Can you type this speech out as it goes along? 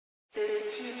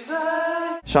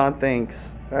Sean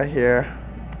thinks right here.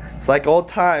 It's like old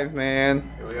times, man.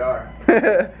 Here we are.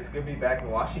 It's good to be back in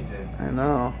Washington. I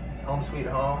know. Home sweet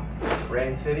home,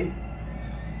 Rain City.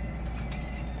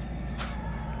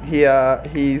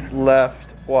 He's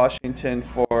left Washington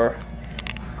for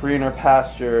greener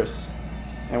pastures,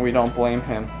 and we don't blame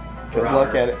him. Because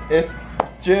look at it. It's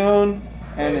June,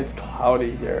 and it's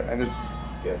cloudy here, and it's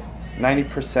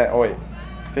 90%. Oh wait.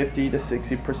 50 to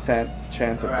 60%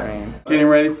 chance of rain. Getting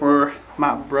ready for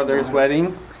my brother's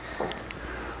wedding.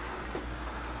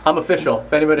 I'm official,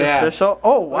 if anybody asks. Official?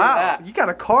 Oh wow, you got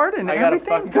a card and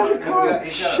everything? Good card.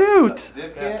 Shoot.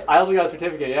 I also got a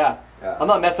certificate, yeah. I'm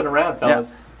not messing around, fellas.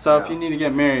 Yeah. So if you need to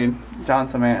get married,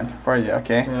 John's the man for you,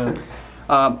 okay?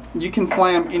 Yeah. You can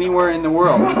fly him anywhere in the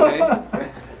world, okay?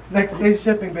 Next day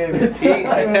shipping, baby.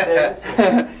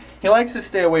 He likes to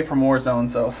stay away from war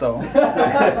zones, though. So,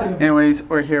 anyways,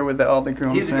 we're here with all the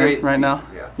grooms right now.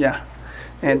 Yeah.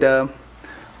 And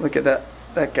look at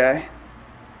that guy.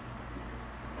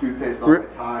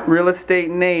 Real Estate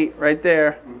Nate, right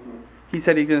there. He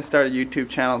said he's gonna start a YouTube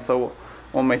channel, so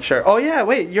we'll make sure. Oh yeah,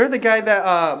 wait, you're the guy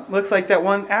that looks like that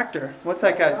one actor. What's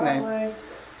that guy's name?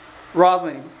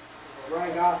 Gosling.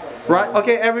 Ryan Gosling. Right.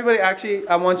 Okay, everybody. Actually,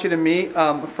 I want you to meet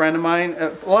a friend of mine.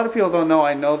 A lot of people don't know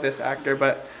I know this actor,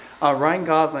 but. Ryan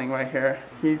Gosling right here.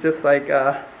 He's just like,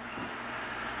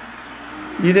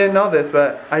 you didn't know this,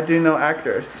 but I do know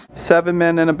actors. 7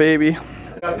 men and a baby.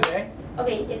 Today?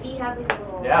 Okay, if he has like a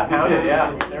little... Yeah, found it,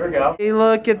 yeah. There we go. Hey,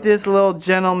 look at this little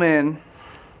gentleman.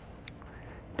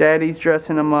 Daddy's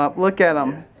dressing him up. Look at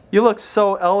him. You look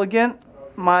so elegant,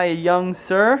 my young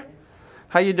sir.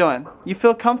 How you doing? You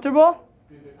feel comfortable?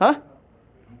 Huh?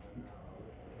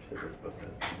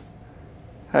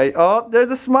 Hey, oh, there's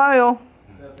a smile.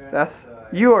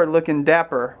 You are looking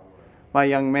dapper, my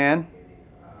young man.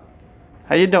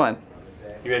 How you doing?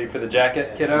 You ready for the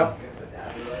jacket, kiddo?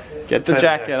 Get the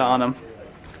jacket on him.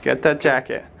 Just get that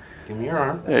jacket. Give me your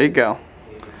arm. There you go.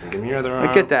 Give me your other arm.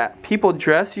 Look at that. People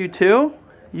dress you too?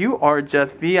 You are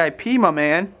just VIP, my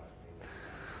man.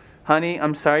 Honey,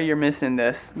 I'm sorry you're missing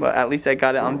this, but at least I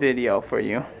got it on video for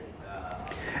you.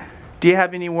 Do you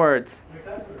have any words?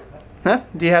 Huh?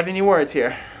 Do you have any words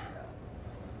here?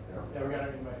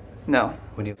 No.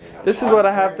 This is what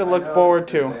I have to look forward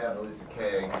to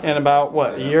in about,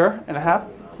 what, a year and a half?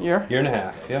 Year and a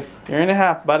half, yeah. Year and a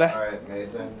half, buddy. Alright,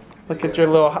 Mason. Look at your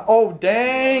little, oh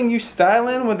dang, you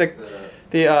styling with the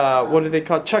what do they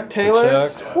call, Chuck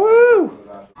Taylors? Woo!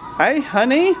 Hi,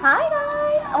 honey. Hi,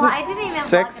 guys. Oh, I didn't even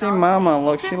Sexy mama,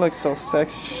 look, she looks so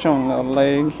sexy. She's showing a little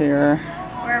leg here.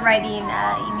 We're writing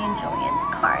Amy and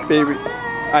Julian's card. Baby,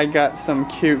 I got some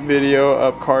cute video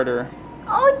of Carter.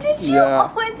 Oh, did you? Yeah.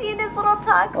 Oh, is he in his little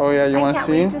tux? Oh yeah, you want to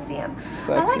see? I can't wait to see him.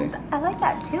 Sexy. I like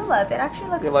that tulip. It actually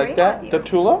looks You like great that? on you. The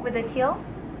tulip? With the teal?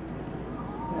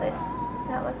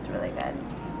 That looks really good.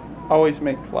 Always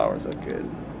make flowers look good.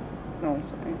 No,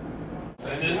 sorry.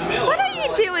 What are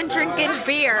you doing drinking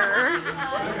beer?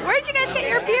 Where'd you guys get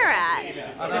your beer at?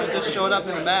 It just showed up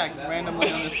in a bag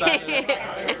randomly on the side of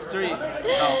the street.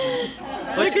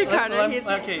 Look at Carter.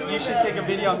 Okay, you should take a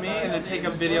video of me and then take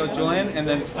a video of Julian and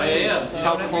then see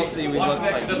how closely we look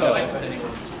like each other.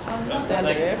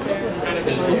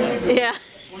 Yeah.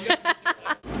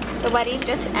 The wedding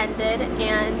just ended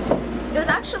and it was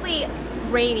actually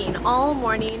raining all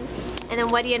morning, and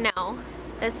then what do you know?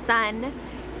 The sun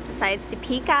decides to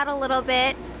peek out a little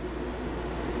bit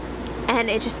and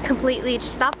it just completely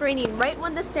stopped raining right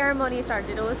when the ceremony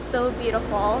started. It was so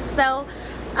beautiful. So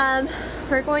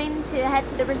we're going to head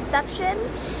to the reception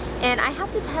and I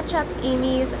have to touch up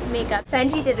Amy's makeup.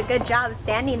 Benji did a good job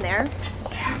standing there.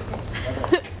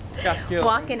 Got skills.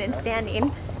 Walking and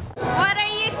standing. What are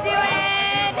you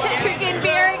doing? Drinking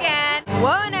beer again.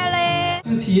 Whoa, Nelly.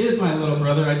 Since he is my little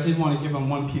brother, I did want to give him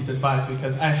one piece of advice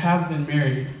because I have been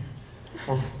married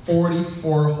for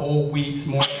 44 whole weeks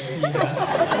more than he has.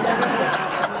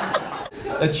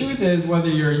 The truth is, whether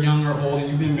you're young or old and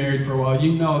you've been married for a while,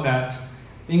 you know that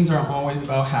things aren't always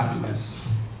about happiness.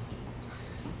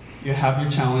 You have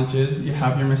your challenges, you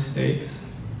have your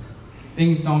mistakes.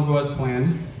 Things don't go as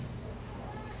planned.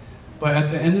 But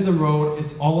at the end of the road,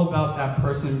 it's all about that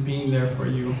person being there for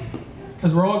you.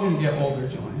 Because we're all going to get older,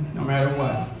 Julian, no matter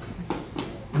what.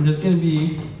 And there's going to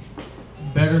be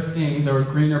better things or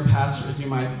greener pastures, you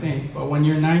might think. But when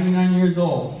you're 99 years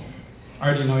old, I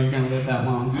already know you're going to live that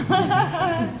long.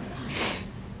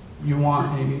 You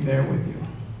want Amy there with you.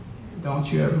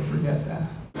 Don't you ever forget that.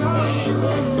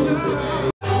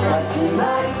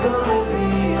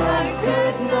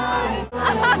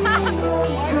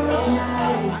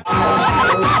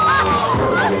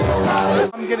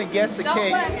 I'm gonna guess gets the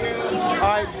cake.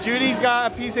 Alright, Judy's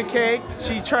got a piece of cake.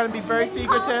 She's trying to be very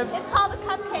secretive. It's called a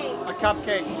cupcake. A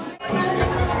cupcake.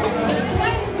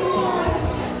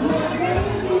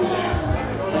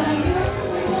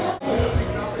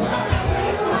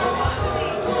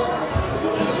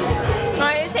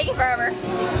 Alright, it's taking forever.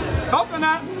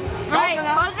 Coconut. Alright,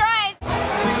 close your eyes.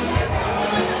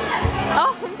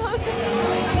 Oh, I'm closing.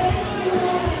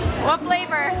 What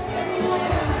flavor?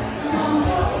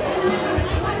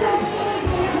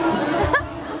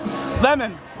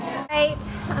 Lemon. Right,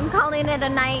 I'm calling it a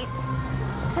night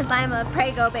because I'm a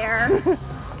Prego bear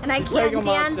and I can't Prego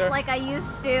dance monster. like I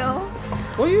used to.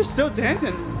 Well, you're still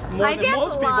dancing more I than dance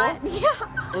most a lot. people.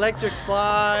 Yeah. Electric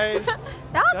slide.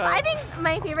 That was. I think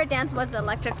my favorite dance was the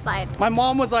electric slide. My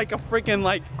mom was like a freaking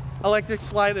like electric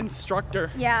slide instructor.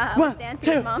 Yeah, I was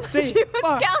dancing with Mom. She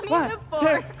was counting the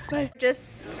floor.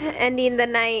 Just ending the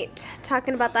night,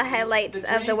 talking about the highlights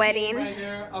of the wedding. Right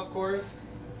here, of course.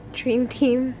 Dream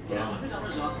team.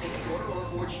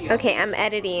 Okay, I'm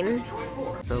editing.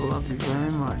 I love you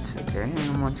very much, okay? And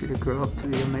I want you to grow up to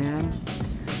be a man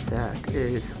that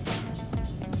is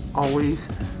always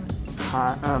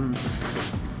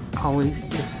always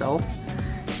yourself,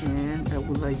 and I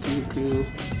would like you to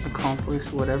accomplish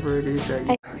whatever it is that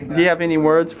you... Do you have any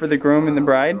words for the groom and the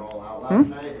bride? Hmm?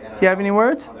 Do you have any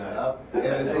words?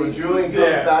 And so Julian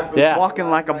comes back from Walking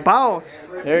like a boss.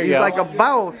 There you He's go. like a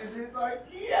boss.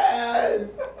 yes!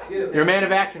 You're a man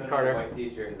of action, Carter.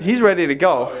 He's ready to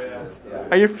go.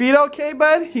 Are your feet okay,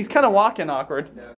 bud? He's kind of walking awkward.